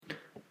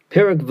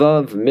Perek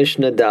Vav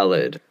Mishnah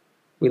Daled.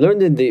 We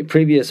learned in the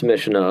previous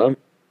Mishnah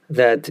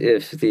that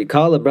if the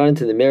Kala brought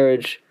into the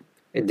marriage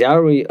a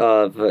dowry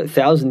of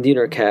 1,000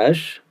 dinar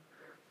cash,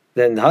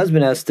 then the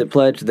husband has to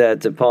pledge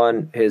that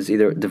upon his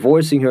either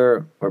divorcing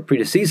her or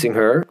predeceasing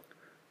her,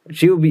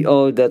 she will be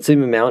owed that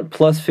same amount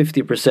plus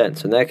 50%.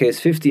 So in that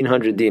case,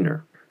 1,500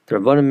 dinar. The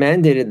Rabbanan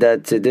mandated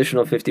that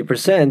additional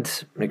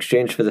 50% in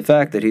exchange for the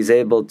fact that he's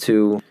able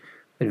to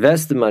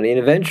invest the money in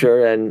a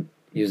venture and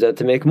use that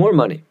to make more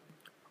money.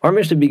 Our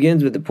Mishnah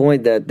begins with the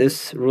point that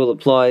this rule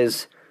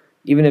applies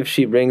even if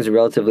she brings a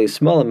relatively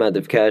small amount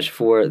of cash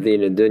for the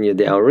Nedunya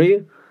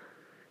dowry.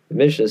 The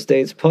Mishnah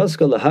states,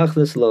 Paska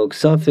lahachlis lo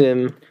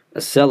ksafim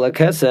asela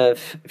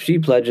kesef, if she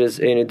pledges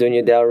a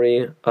Nedunya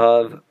dowry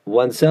of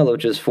 1 sela,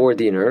 which is 4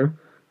 dinar,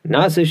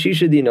 nasa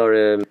shisha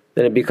dinarim,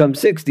 then it becomes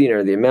 6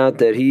 dinar. The amount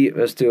that he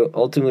has to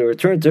ultimately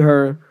return to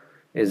her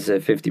is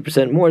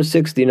 50% more,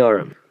 6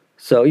 dinarim.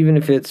 So even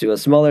if it's a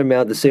smaller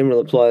amount, the same rule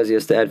applies, he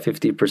has to add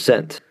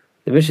 50%.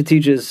 The Mishnah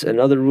teaches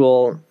another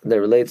rule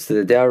that relates to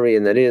the dowry,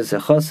 and that is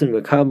Chasen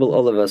mekabel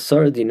olav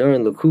asar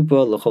dinarin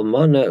lekupa l'chol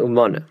mana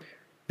umana.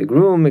 The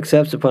groom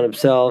accepts upon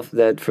himself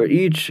that for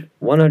each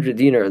 100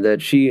 dinar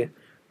that she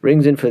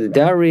brings in for the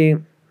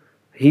dowry,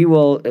 he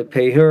will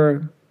pay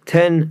her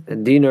 10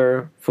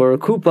 dinar for a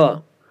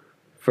kupa,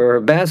 for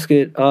her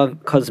basket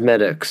of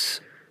cosmetics.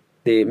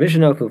 The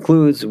Mishnah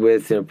concludes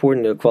with an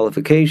important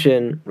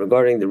qualification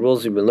regarding the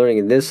rules we've been learning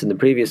in this and the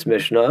previous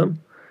Mishnah,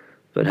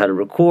 but how to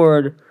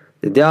record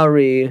the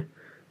dowry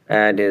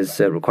and his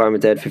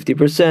requirement to add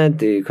 50%,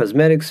 the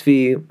cosmetics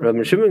fee.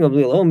 Rabbi Shimon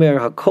Gamliel Omer,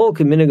 Hakol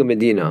K'minhag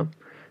Medina.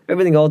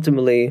 Everything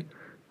ultimately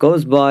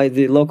goes by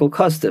the local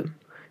custom.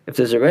 If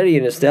there's already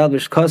an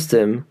established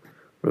custom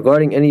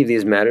regarding any of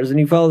these matters, then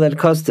you follow that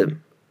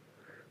custom.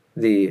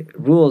 The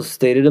rules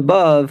stated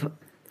above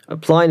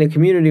apply in a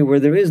community where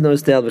there is no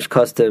established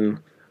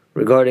custom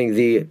regarding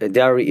the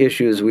dowry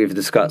issues we've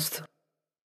discussed.